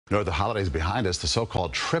With the holidays behind us, the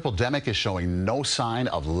so-called tripledemic is showing no sign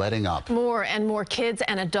of letting up. More and more kids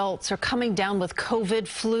and adults are coming down with COVID,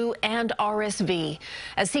 flu, and RSV.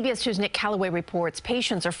 As CBS 2's Nick Caloway reports,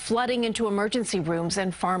 patients are flooding into emergency rooms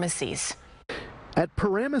and pharmacies. At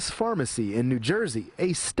Paramus Pharmacy in New Jersey,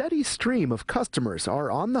 a steady stream of customers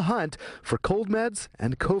are on the hunt for cold meds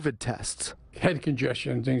and COVID tests. Head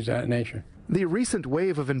congestion, things of that nature. The recent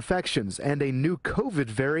wave of infections and a new COVID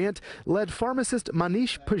variant led pharmacist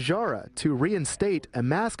Manish Pujara to reinstate a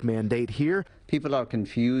mask mandate here. People are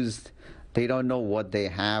confused. They don't know what they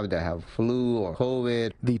have. They have flu or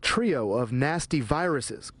COVID. The trio of nasty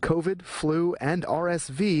viruses, COVID, flu, and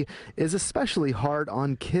RSV, is especially hard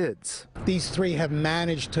on kids. These three have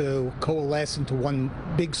managed to coalesce into one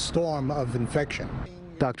big storm of infection.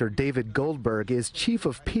 Dr. David Goldberg is chief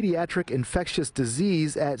of pediatric infectious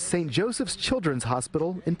disease at St. Joseph's Children's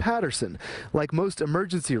Hospital in Paterson. Like most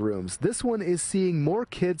emergency rooms, this one is seeing more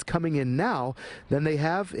kids coming in now than they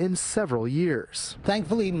have in several years.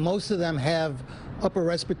 Thankfully, most of them have upper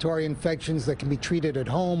respiratory infections that can be treated at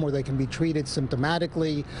home or they can be treated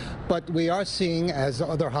symptomatically. But we are seeing, as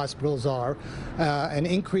other hospitals are, an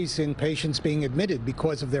increase in patients being admitted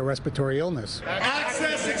because of their respiratory illness.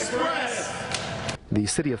 Access Express! The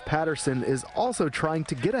city of Paterson is also trying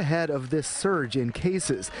to get ahead of this surge in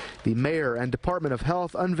cases. The mayor and Department of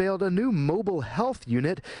Health unveiled a new mobile health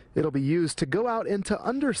unit. It'll be used to go out into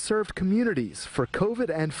underserved communities for COVID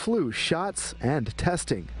and flu shots and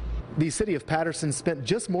testing. The city of Paterson spent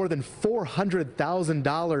just more than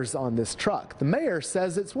 $400,000 on this truck. The mayor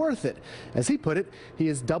says it's worth it. As he put it, he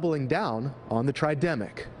is doubling down on the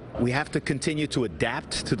tridemic. We have to continue to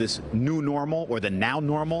adapt to this new normal, or the now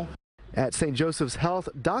normal. At St. Joseph's Health,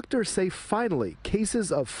 doctors say finally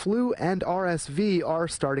cases of flu and RSV are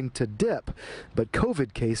starting to dip, but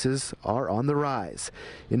COVID cases are on the rise.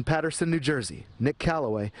 In Paterson, New Jersey, Nick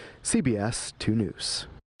Caloway, CBS 2 News.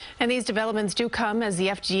 And these developments do come as the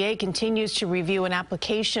FDA continues to review an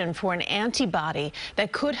application for an antibody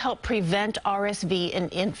that could help prevent RSV in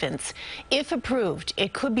infants. If approved,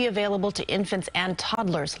 it could be available to infants and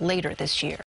toddlers later this year.